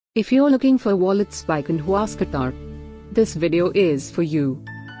If you're looking for wallets by Kanvas Katha, this video is for you.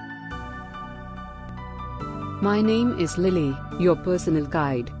 My name is Lily, your personal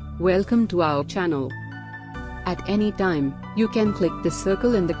guide. Welcome to our channel. At any time, you can click the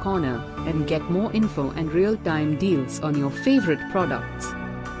circle in the corner and get more info and real-time deals on your favorite products.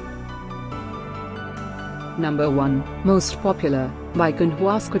 Number 1, Most Popular, by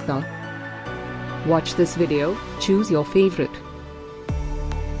Kanvas Katha. Watch this video, choose your favorite.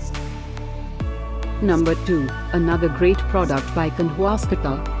 Number 2, another great product by Kanvas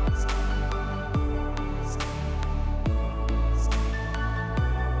Katha.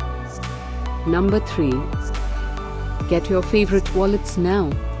 Number 3, get your favorite wallets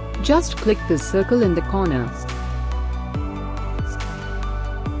now. Just click the circle in the corner.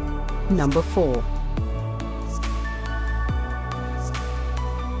 Number 4,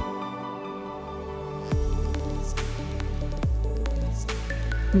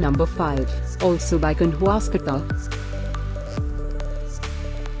 Number 5, also by Kanvas Katha.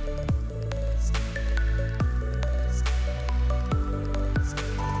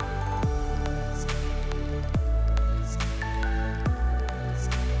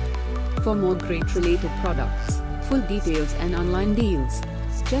 For more great related products, full details and online deals,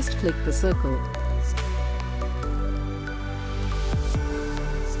 just click the circle.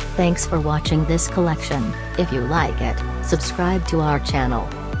 Thanks for watching this collection. If you like it, subscribe to our channel.